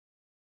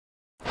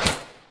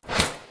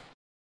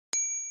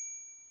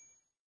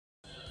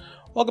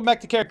Welcome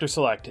back to Character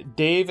Select.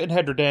 Dave and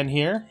Hedrah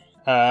here,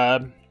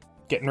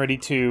 getting ready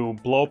to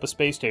blow up a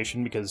space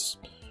station because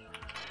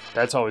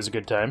that's always a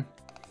good time.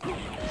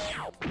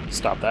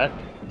 Stop that.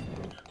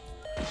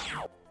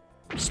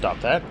 Stop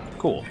that.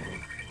 Cool.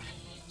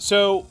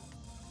 So,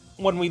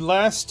 when we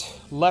last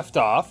left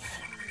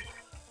off,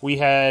 we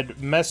had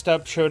messed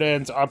up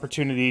SHODAN's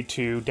opportunity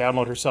to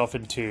download herself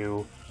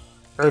into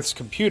Earth's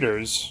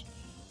computers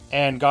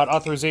and got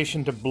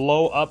authorization to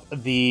blow up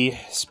the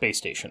space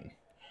station,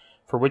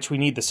 for which we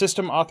need the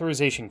system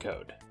authorization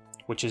code,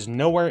 which is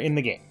nowhere in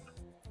the game.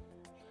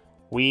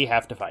 We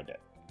have to find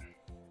it.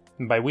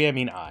 And by we, I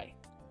mean I.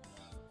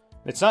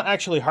 It's not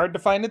actually hard to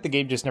find it, the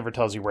game just never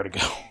tells you where to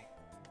go.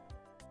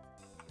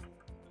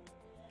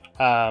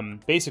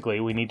 Basically,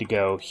 we need to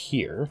go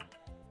here.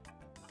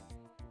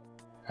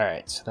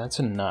 Alright, so that's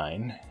a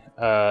 9.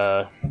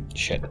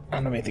 Shit, I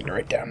don't have anything to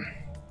write down.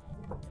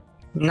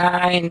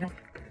 9.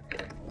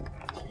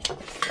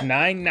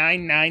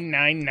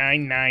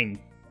 9.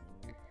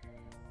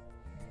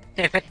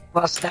 If it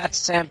was that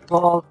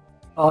simple,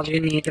 all you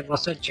needed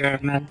was a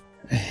German.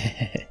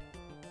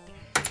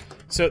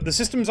 So the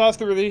system's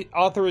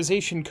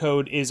authorization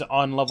code is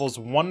on levels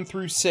 1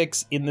 through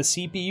 6 in the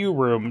CPU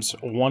rooms,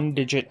 1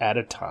 digit at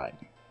a time.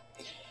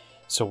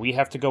 So we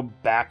have to go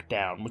back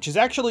down, which is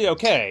actually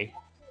okay,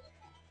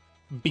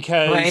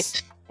 because...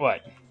 Wait.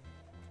 What?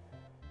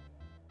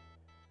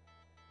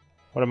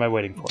 What am I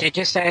waiting for? Did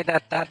you say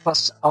that that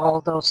was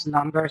all those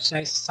numbers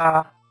I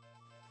saw?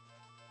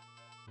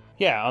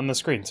 Yeah, on the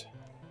screens.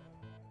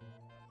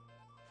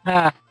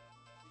 Ah.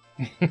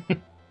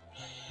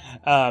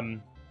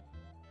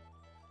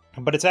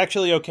 But it's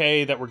actually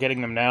okay that we're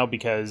getting them now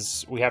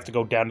because we have to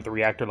go down to the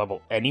reactor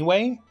level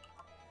anyway.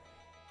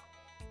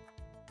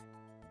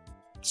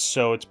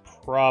 So it's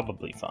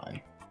probably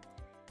fine.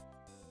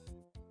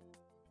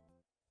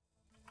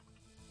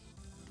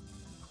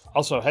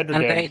 Also, Hedrah...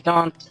 And they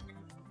don't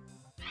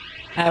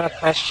have a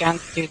question.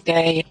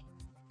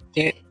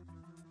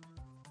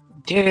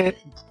 Do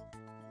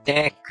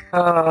the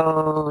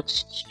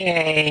codes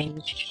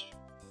change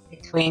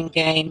between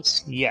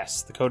games?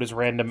 Yes, the code is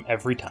random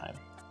every time.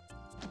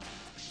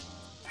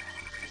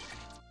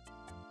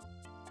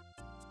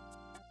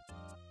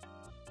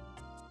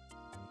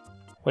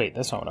 Wait,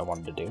 that's not what I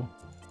wanted to do.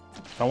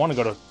 I want to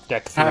go to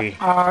deck 3.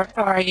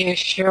 Are you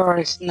sure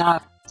it's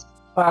not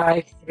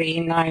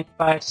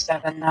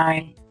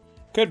 539579?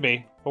 Could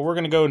be, but we're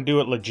going to go and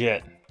do it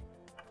legit.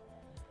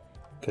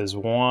 Because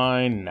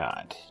why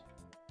not?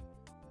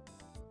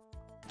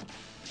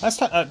 Last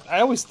time, I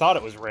always thought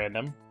it was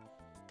random.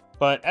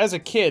 But as a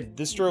kid,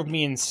 this drove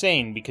me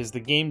insane because the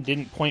game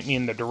didn't point me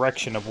in the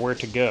direction of where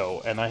to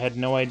go, and I had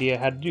no idea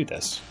how to do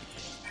this.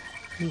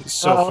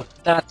 So well,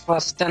 that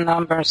was the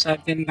numbers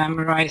I've been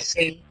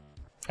memorizing.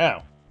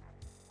 Oh.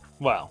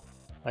 Well,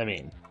 I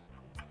mean...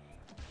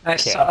 I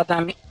saw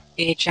them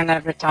each and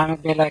every time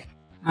and be like,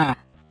 huh.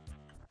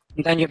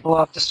 And then you blow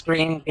up the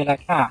screen and be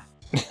like, huh.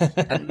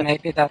 And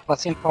maybe that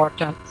was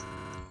important.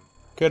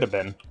 Could have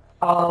been.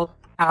 I'll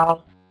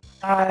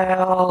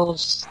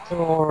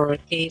store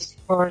these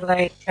for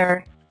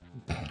later.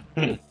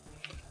 Trying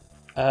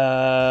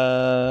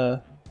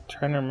to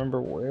remember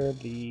where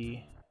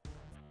the...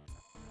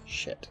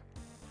 Shit.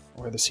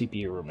 Where the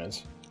CPU room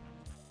is.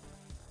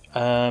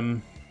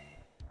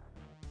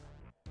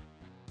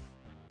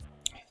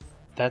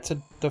 That's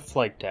the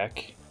flight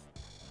deck.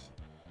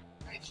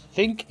 I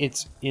think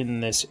it's in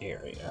this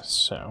area,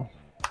 so...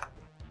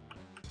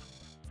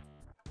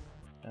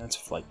 That's a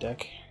flight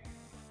deck.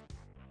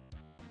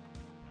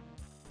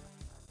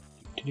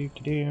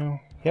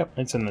 Yep,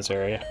 it's in this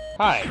area.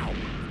 Hi!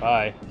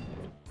 Bye.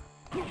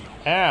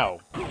 Ow!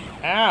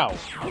 Ow!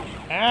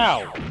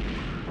 Ow!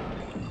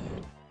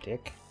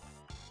 Dick.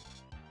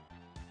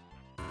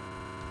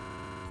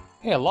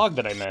 Hey, a log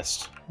that I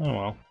missed.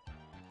 Oh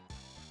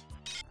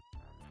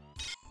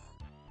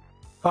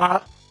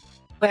well.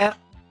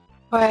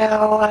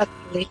 Well,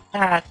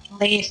 at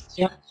least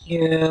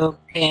you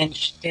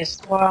pinched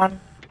this one.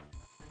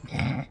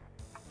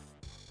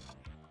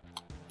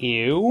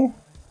 Ew.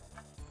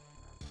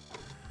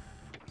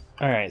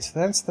 Alright, so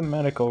that's the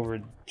medical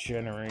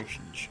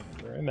regeneration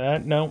chamber.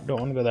 No, don't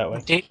want to go that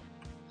way.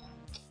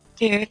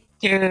 Do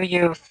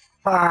you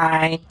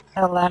find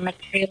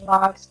telemetry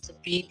logs to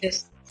be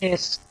this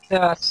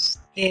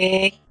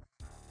disgusting?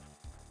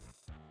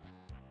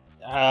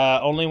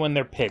 Only when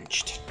they're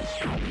pinched.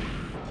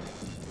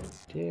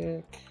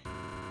 Dick.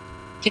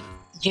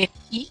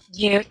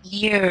 You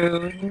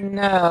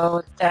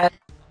know that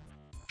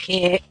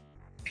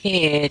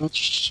pinching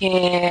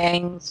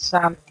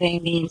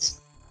something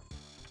means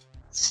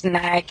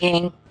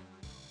snagging.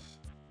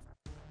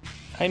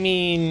 I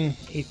mean,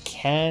 it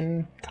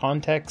can,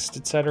 context,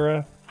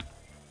 etc.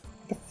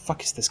 What the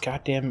fuck is this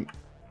goddamn...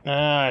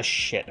 Ah,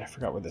 shit, I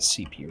forgot where the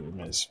CPU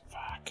room is.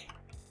 Fuck.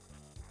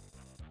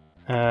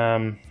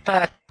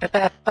 But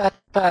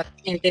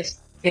in this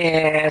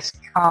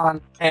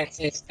context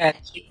is that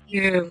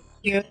you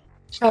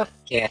took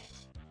it.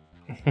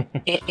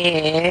 It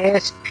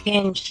is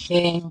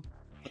pinching.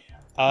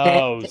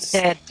 Oh,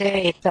 the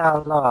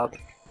data log.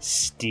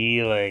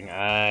 stealing.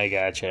 I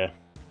gotcha.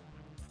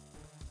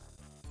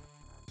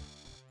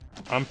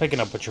 I'm picking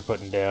up what you're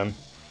putting down.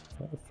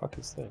 What the fuck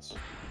is this?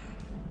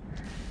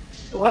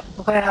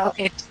 Well,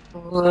 it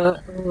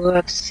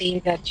would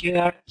seem that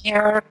you're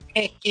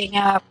picking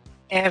up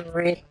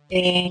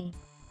everything.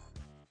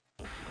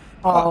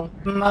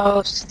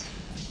 Almost.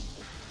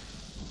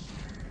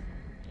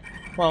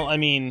 Well, I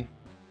mean,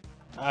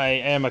 I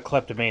am a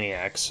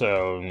kleptomaniac,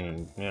 so,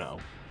 you know.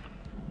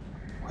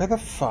 Where the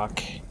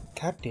fuck?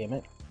 God damn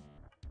it.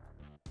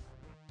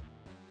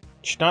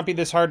 It should not be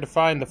this hard to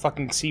find the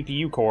fucking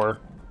CPU core.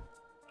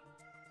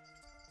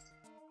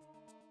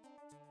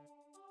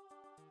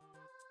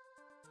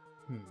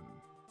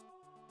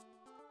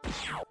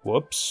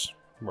 Whoops.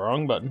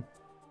 Wrong button.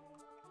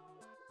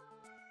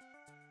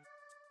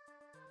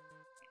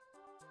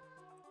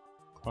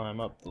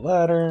 Climb up the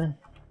ladder.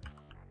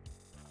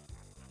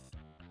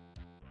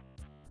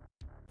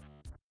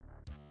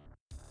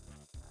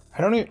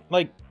 I don't even,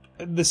 like,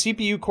 the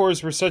CPU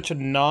cores were such a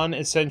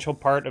non-essential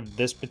part of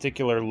this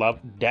particular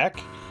deck,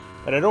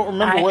 but I don't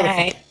remember where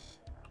the fuck...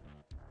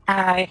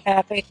 I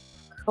have a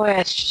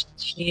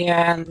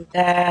question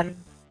then.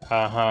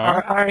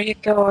 Uh-huh. Are you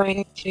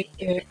going to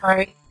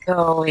your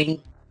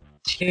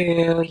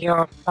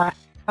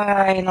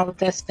final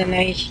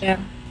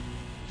destination?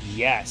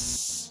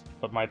 Yes,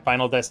 but my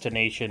final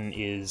destination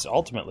is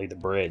ultimately the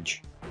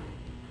bridge.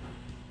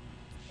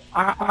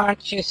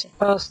 Aren't you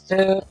supposed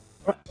to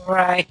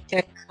write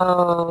the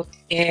code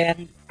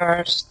in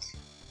first?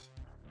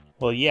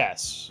 Well,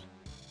 yes,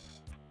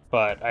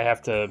 but I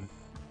have to...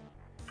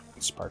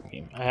 Spark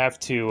beam. I have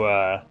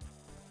to,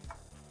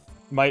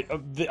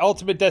 the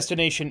ultimate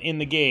destination in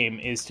the game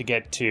is to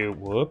get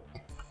to...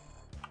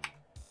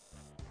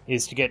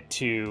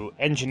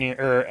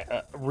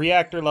 engineer,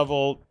 reactor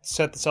level,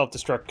 set the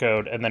self-destruct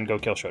code, and then go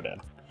kill Shodan.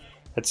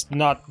 That's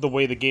not the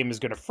way the game is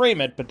going to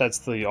frame it, but that's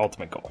the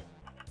ultimate goal.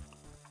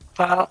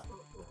 Well,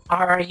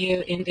 are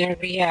you in the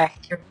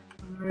reactor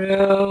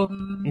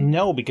room?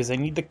 No, because I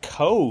need the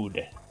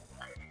code.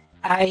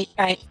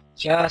 I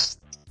just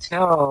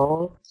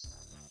told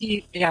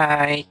you.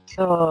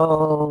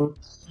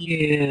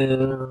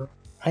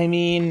 I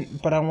mean,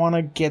 but I want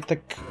to get the...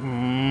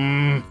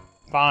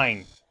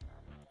 fine.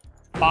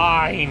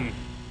 Fine!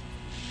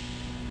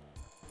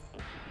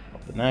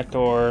 Open that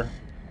door.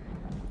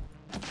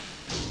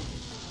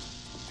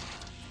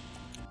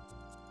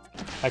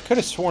 I could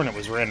have sworn it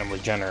was randomly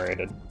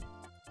generated.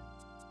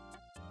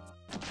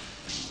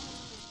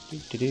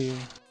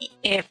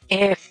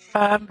 If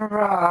I'm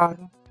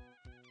wrong,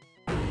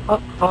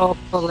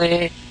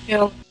 hopefully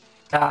you'll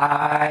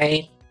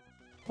die.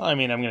 Well, I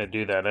mean, I'm gonna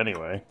do that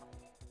anyway.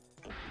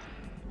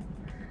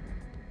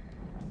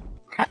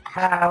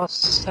 How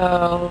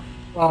so?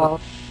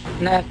 Well,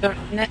 never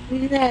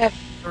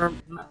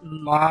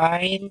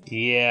mind.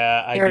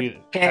 Yeah, I You're do.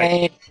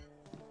 dead.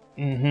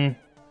 Do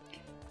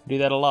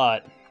that a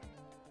lot.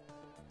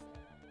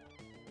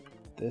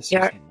 This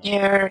your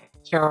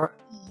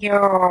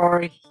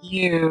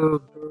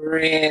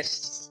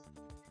hubris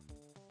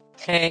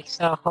takes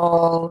a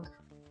hold.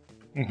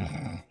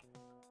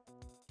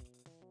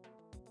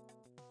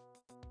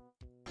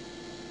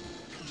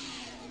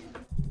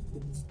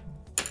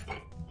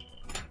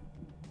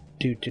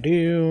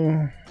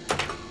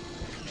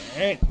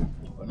 Alright,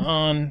 going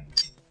on.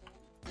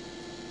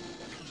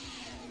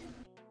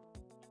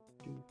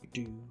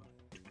 At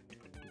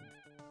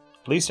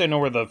least I know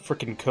where the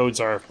frickin'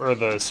 codes are, or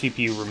the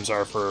CPU rooms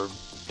are for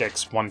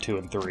decks 1, 2,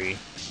 and 3.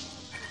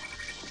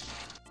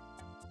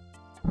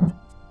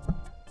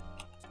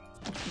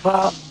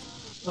 Well,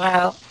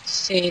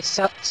 see,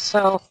 so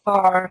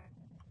far,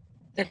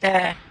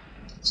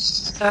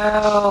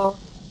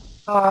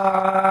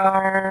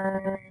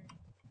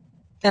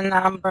 the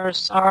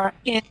numbers are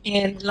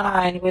in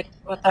line with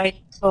what I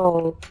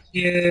told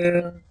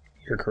you.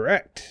 You're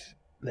correct.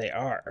 They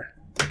are.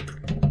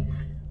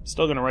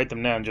 Still gonna write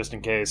them down just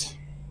in case.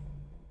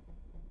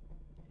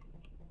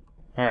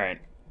 Alright.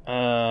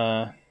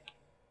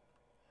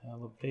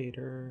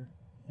 Elevator.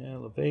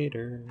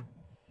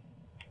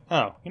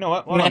 Oh, you know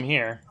what? While I'm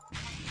here.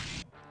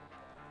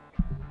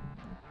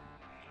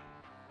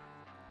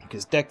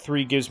 Because deck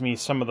 3 gives me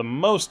some of the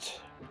most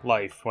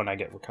life when I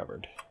get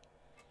recovered.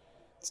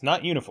 It's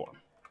not uniform.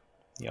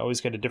 You always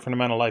get a different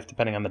amount of life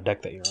depending on the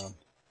deck that you're on.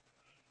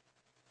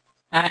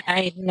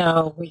 I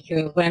know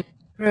you went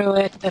through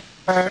it the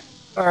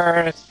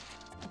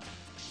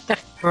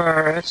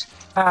first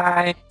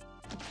time.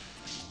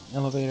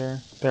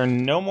 Elevator. There are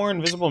no more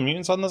invisible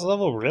mutants on this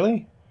level?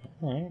 Really?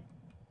 Alright.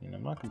 I mean,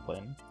 I'm not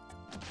complaining.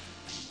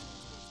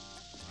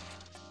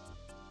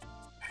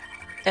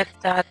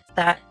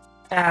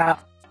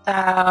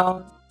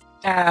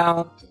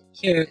 Down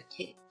to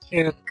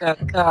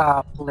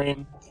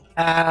Goblin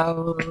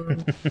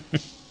Town.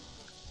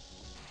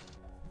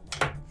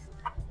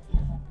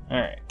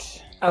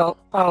 Alright. Oh,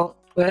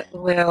 will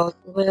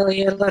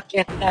you look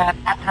at that?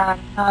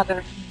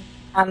 Another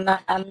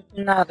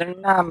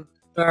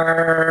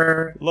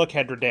Reactor. Look,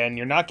 Hedrah,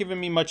 you're not giving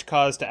me much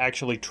cause to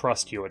actually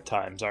trust you at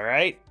times,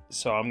 alright?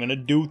 So I'm gonna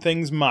do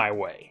things my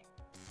way.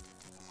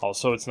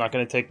 Also, it's not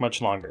gonna take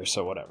much longer,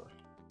 so whatever.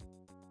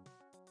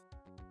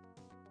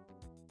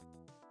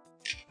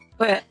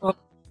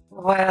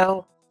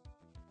 Well,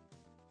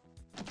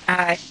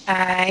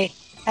 I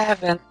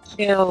haven't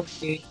killed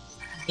you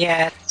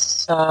yet,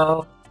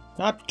 so...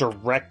 Not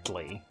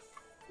directly.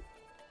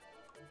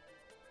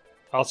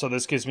 Also,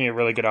 this gives me a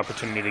really good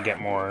opportunity to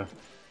get more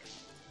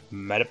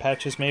meta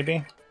patches,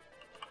 maybe?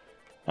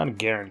 Not a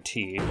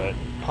guarantee, but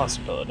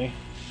possibility.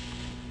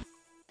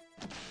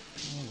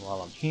 And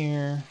while I'm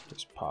here,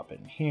 just pop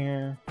in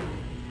here.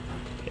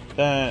 Get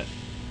that.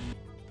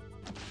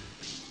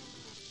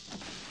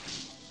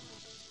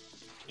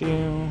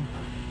 The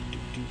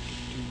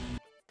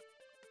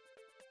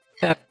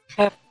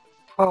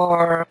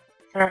poor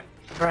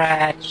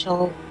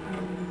fragile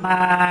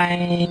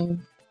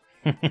mind.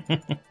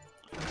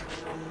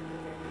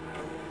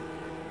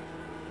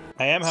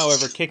 I am,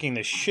 however, kicking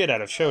the shit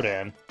out of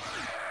Shodan,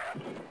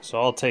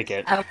 so I'll take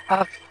it.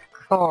 Of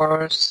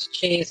course,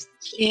 she's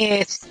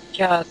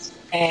just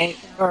a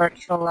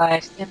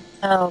virtualized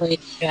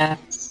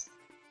intelligence.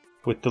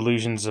 With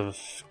delusions of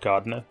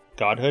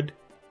godhood?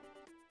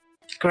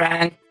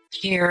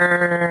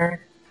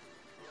 Grandeur.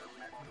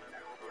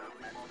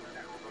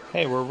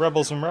 Hey, we're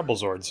rebels and rebel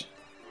zords.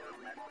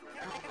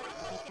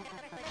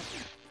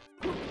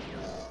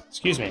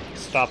 Excuse me,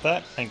 stop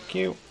that, thank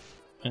you.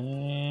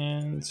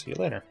 And see you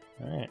later.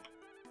 Alright.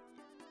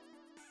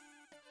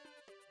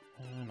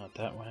 Not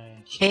that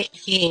way.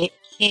 He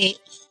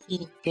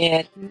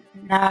did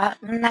not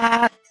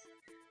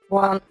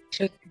want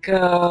to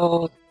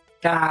go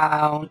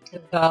down to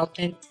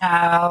Golden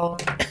Town.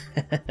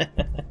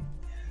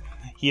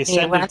 He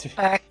went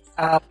back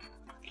up.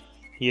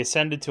 He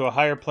ascended to a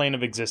higher plane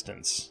of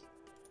existence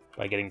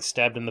by getting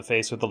stabbed in the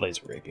face with a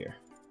laser rapier.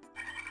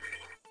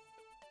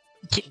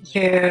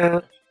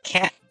 You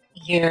can't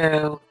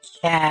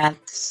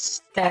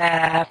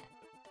stab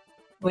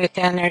with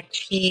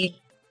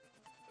energy.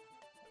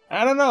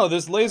 I don't know,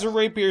 this laser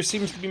rapier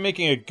seems to be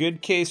making a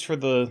good case for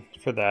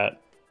that.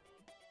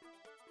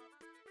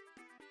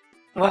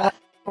 Well,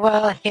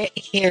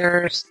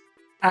 here's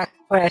a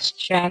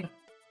question.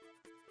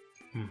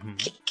 Mm-hmm.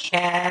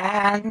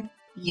 Can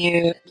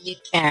you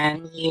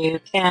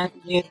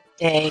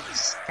take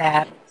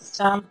stab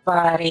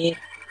somebody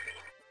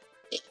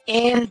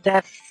in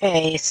the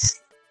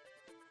face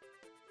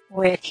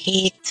with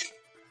heat?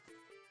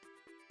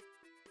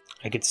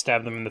 I could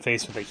stab them in the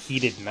face with a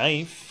heated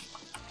knife.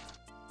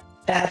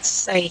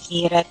 That's a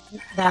heated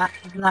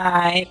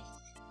knife.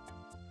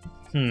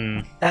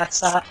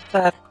 That's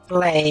a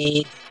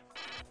blade.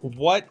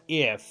 What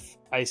if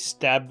I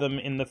stab them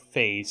in the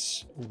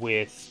face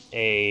with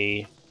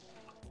a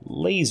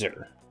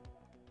laser?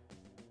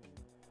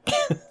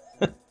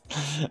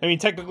 I mean,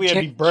 technically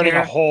I'd be burning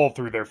a hole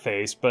through their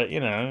face, but,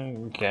 you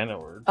know, kind of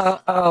works.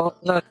 Oh,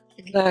 look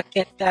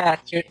at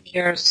that.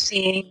 You're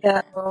seeing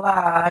that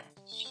logic.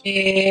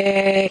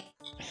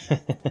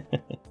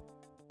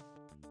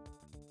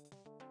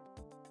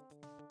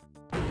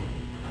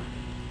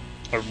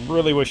 I'm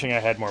really wishing I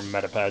had more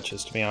meta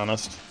patches, to be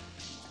honest.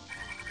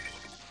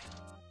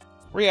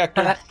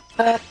 Reactor.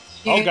 But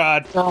oh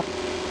god. Don't.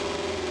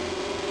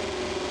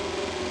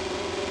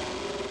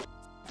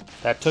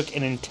 That took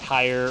an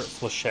entire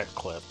flechette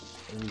clip.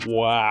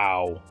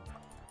 Wow.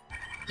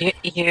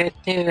 You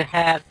do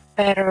have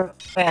better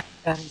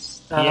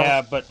weapons, though.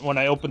 Yeah, but when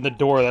I opened the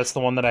door, that's the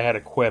one that I had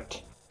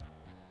equipped.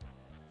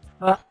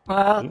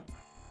 Well,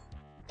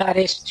 that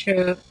is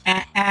true,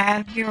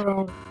 and your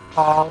own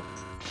fault.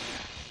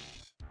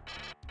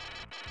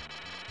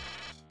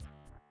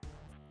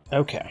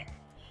 Okay.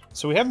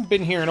 So we haven't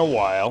been here in a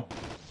while.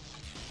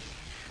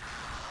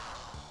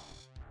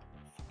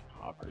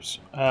 Hoppers.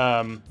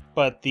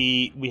 But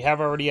we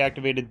have already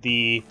activated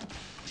the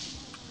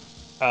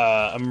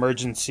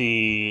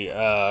emergency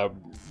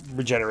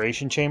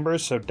regeneration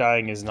chambers, so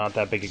dying is not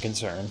that big a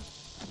concern.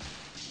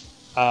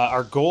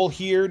 Our goal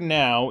here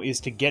now is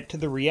to get to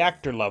the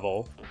reactor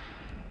level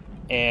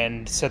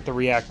and set the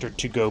reactor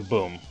to go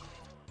boom.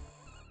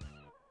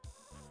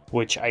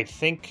 Which I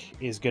think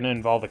is going to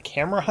involve a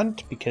camera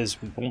hunt,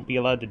 because we won't be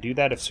allowed to do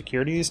that if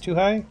security is too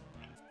high.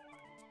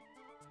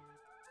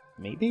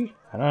 Maybe?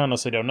 I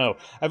honestly don't know.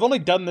 I've only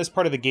done this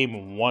part of the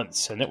game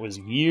once, and it was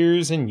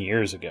years and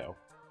years ago.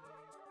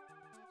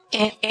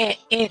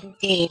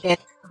 Indeed, it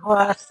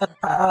was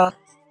about...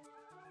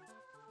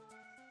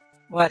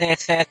 What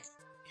is it?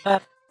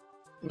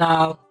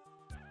 No.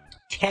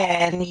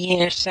 10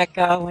 years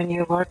ago when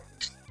you were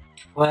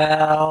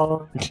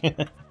 12.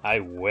 I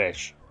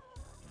wish.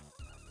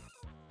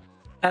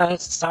 Oh,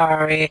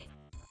 sorry.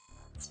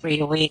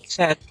 3 weeks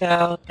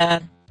ago,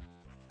 then.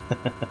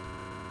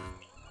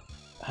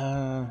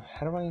 How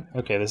do I...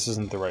 Okay, this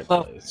isn't the right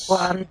place.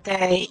 One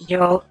day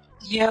you'll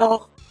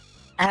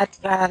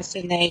advance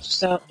in age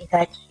so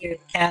that you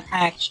can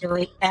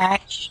actually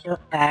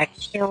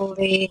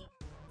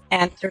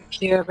enter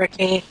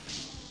puberty.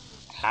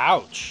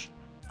 Ouch.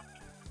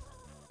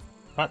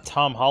 Not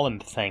Tom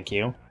Holland, thank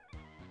you.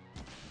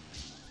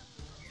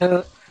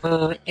 It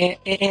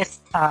is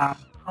Tom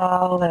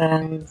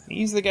Holland.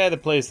 He's the guy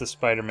that plays the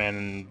Spider-Man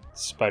in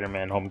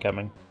Spider-Man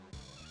Homecoming.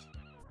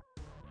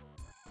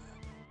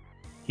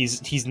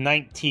 He's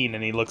 19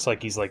 and he looks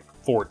like he's like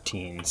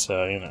 14,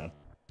 so you know.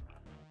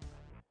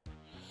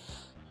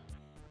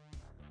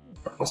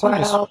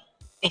 Well,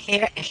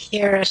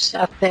 here's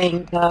a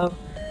thing though.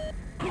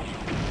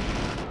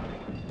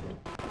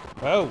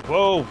 Whoa,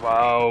 whoa,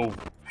 whoa.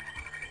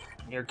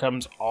 Here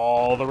comes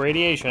all the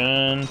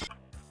radiation.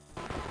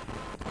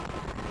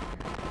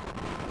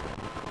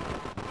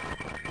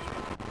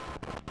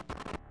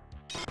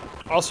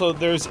 Also,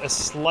 there's a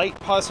slight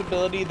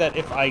possibility that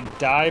if I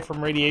die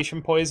from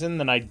radiation poison,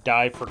 then I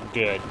die for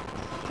good.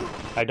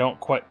 I don't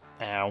quite...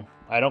 Ow.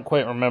 I don't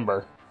quite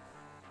remember.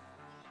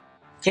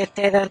 You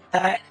didn't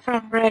die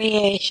from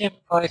radiation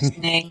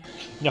poisoning.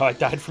 No, I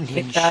died from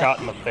getting shot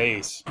in the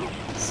face.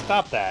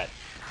 Stop that.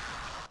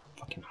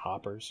 Fucking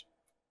hoppers.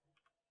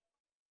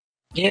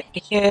 You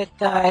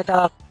died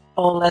of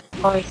bullet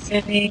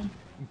poisoning.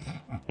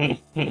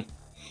 It's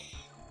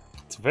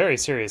a very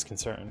serious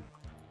concern.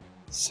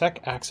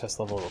 Sec access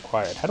level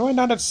required. How do I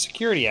not have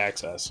security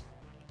access?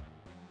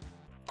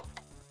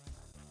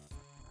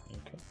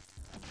 Okay.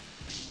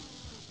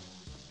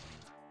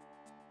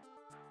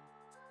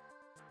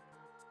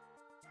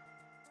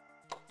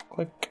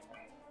 Click.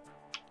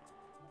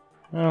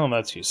 Oh,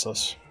 that's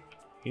useless.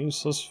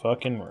 Useless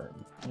fucking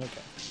room.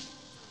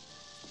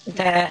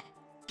 Okay.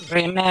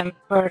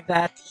 Remember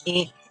that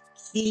he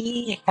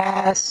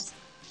has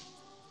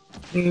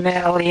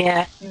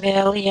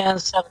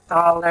millions of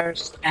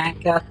dollars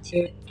and got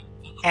to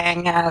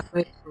hang out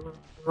with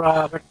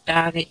Robert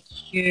Downey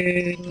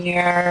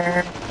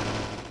Jr.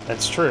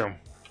 That's true.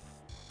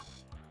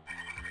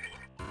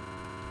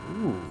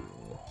 Ooh.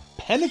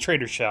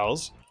 Penetrator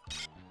shells?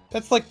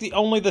 That's like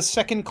only the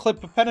second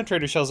clip of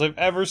penetrator shells I've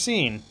ever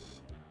seen.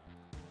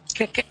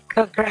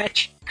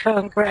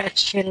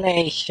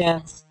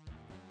 Congratulations.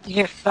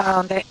 You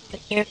found it.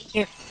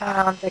 You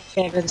found the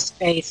Kevin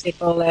Spacey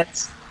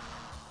bullets.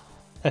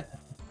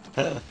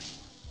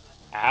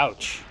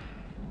 Ouch.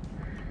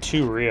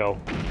 Too real.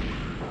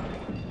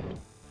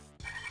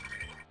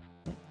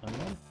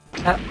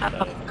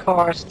 Of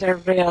course, they're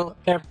real.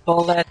 They're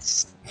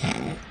bullets.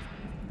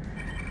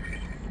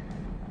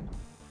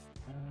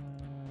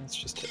 It's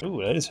just...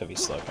 Ooh, that is heavy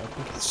slug. I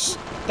think it's...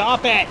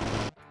 Stop it!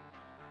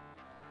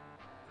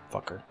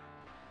 Fucker.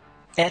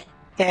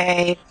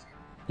 Dave.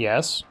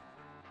 Yes?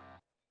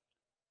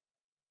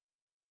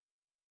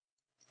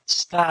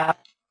 Stop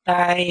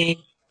dying.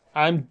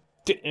 I'm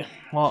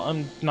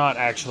not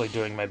actually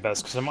doing my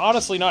best, because I'm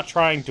honestly not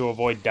trying to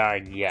avoid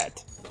dying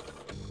yet.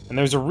 And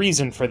there's a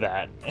reason for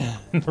that.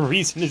 The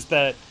reason is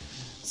that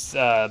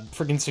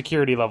friggin'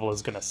 security level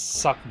is gonna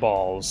suck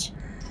balls.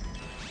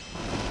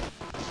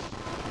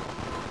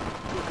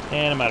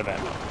 And I'm out of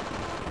ammo.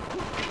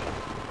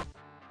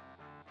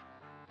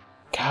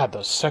 God,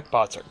 those sec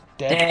bots are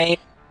dead. Dave.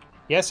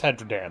 Yes,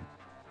 Hedrah.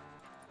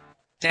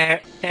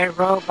 They're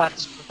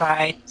robots,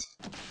 right?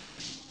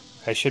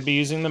 I should be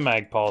using the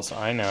mag pulse,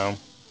 I know.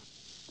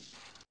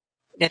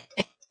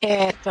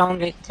 It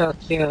only took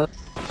you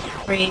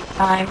 3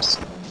 times.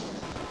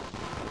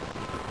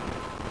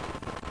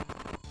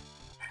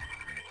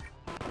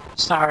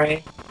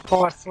 Sorry,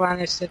 4th one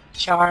is a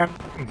charm.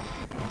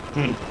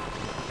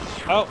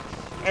 Oh,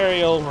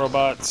 aerial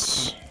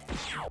robots.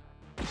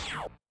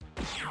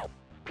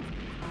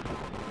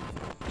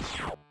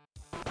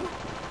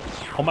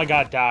 Oh my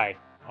god, die.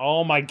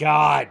 Oh my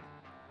god!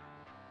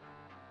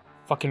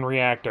 Fucking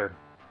reactor.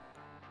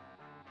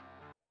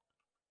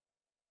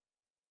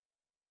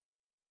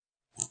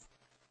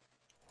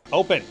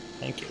 Open!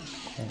 Thank you.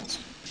 Thanks.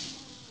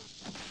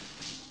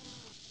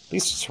 At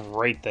least it's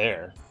right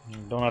there. You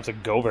don't have to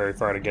go very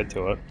far to get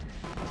to it.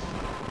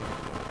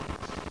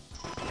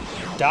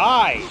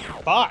 Die!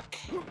 Fuck!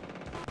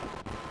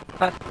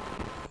 But,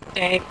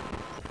 Dave,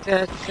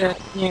 good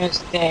news,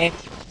 Dave.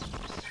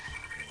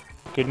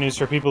 Good news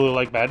for people who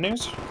like bad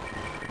news?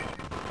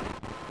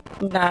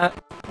 No.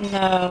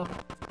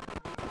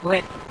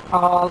 With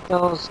all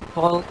those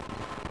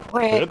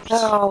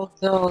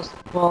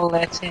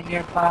bullets in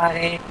your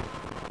body,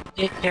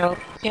 you'll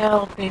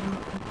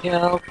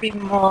be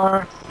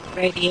more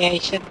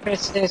radiation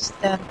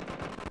resistant.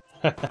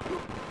 Oh,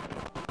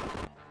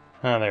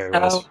 there it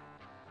was.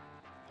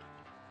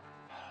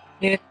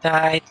 You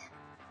died.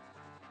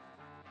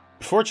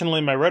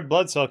 Fortunately, my red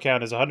blood cell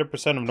count is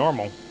 100% of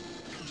normal.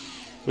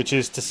 Which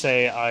is to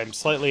say, I'm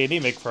slightly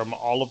anemic from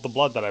all of the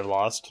blood that I've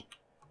lost.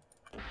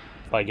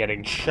 By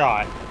getting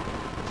shot.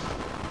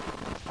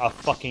 A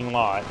fucking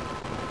lot.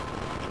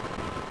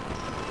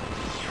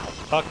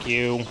 Fuck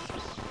you.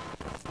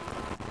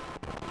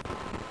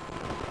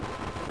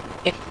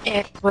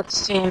 It would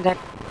seem that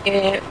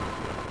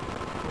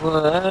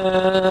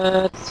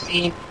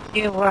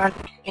you weren't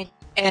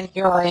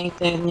enjoying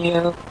the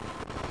new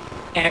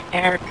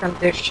air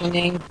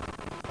conditioning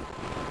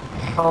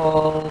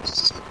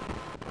holes.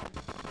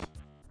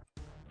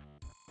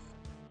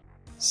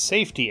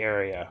 Safety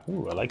area.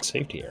 Ooh, I like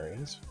safety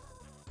areas.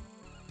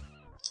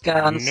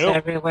 Guns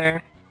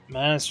everywhere.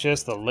 That's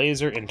just the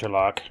laser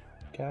interlock.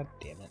 God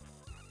damn it.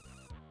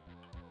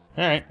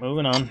 Alright,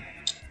 moving on.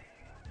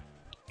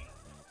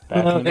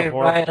 Back into the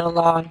horror. Right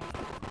along.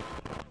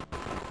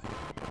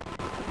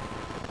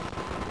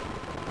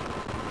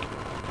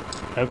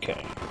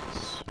 Okay.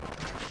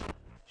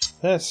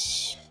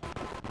 This.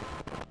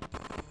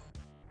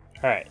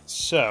 Alright,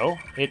 so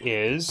it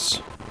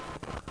is.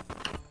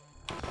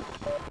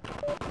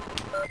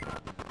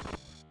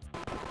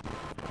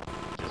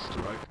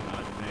 Destruct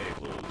not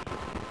enabled.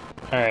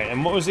 Alright,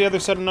 and what was the other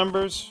set of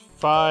numbers?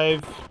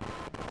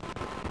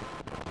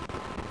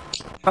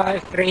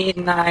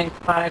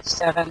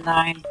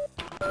 539579.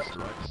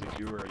 Destruct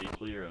security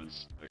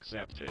clearance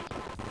accepted.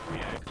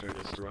 Reactor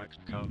destruct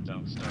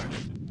countdown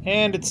started.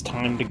 And it's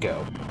time to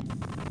go.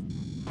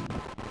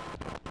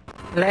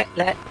 Let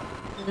it.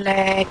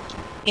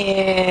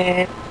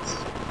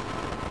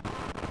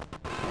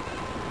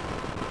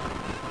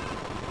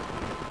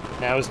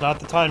 Now is not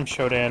the time,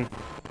 Shodan.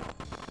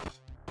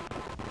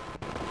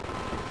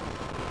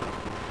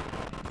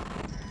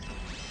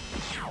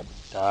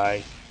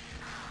 Die.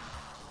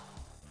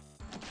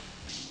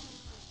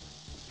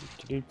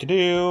 We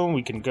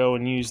can go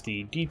and use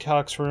the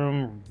detox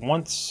room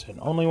once and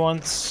only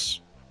once.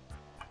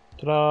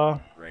 Ta-da.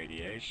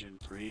 Radiation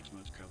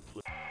treatment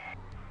complete.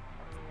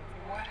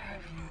 What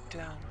have you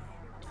done,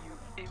 you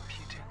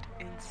impudent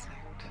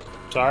insect?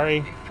 Sorry.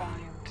 If I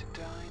am to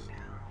die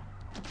now,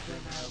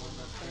 then I will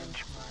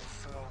avenge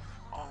myself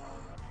on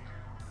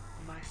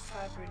my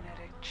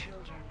cybernetic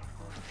children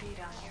will feed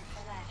on your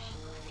flesh.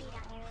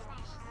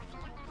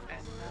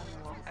 And none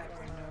will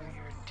ever know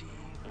your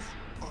deeds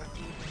or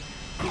even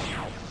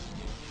enjoy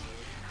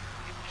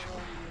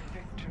your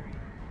victory,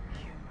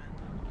 human,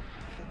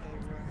 for the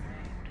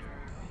remainder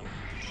of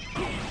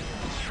your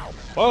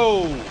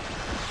Whoa!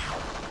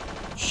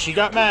 She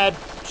got mad.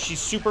 She's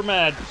super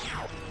mad.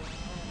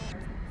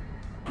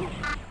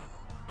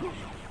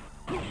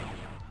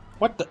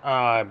 What the?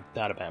 I'm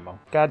out of ammo.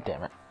 God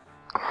damn it.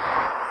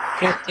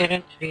 It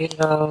didn't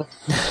reload.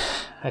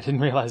 I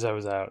didn't realize I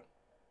was out.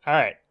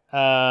 Alright.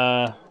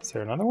 Is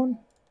there another one?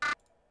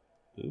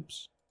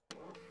 Oops.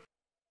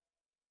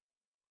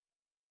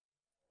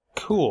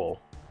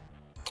 Cool.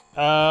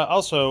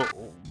 Also,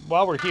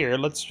 while we're here,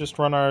 let's just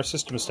run our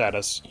system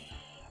status.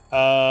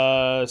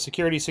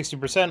 Security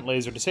 60%,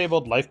 laser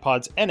disabled, life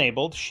pods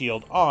enabled,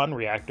 shield on,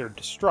 reactor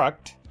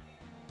destruct.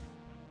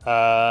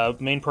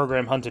 Main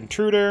program hunt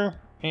intruder,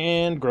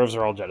 and groves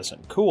are all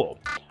jettisoned. Cool.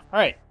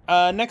 Alright,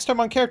 next time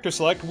on Character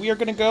Select, we are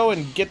going to go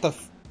and get the...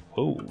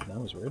 Oh, that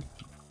was weird.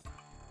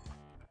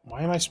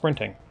 Why am I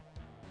sprinting?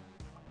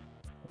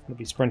 I'm going to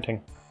be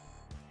sprinting.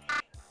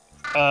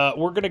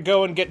 We're going to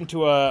go and get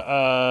into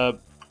a...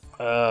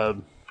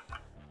 God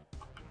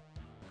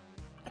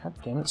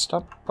damn it,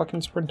 stop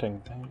fucking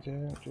sprinting.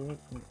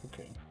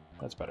 Okay,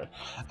 that's better.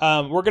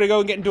 We're gonna go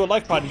and get into a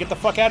life pod and get the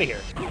fuck out of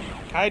here.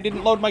 I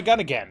didn't load my gun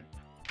again.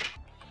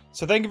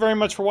 So thank you very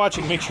much for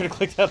watching. Make sure to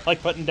click that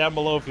like button down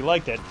below if you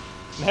liked it.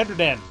 And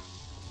Hedrah,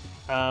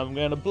 I'm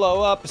gonna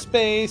blow up a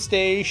space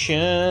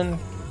station.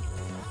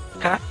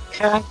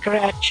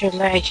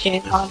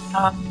 Congratulations on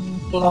not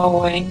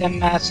blowing the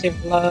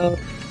massive load.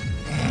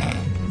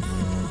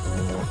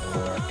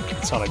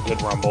 It's not a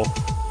good rumble.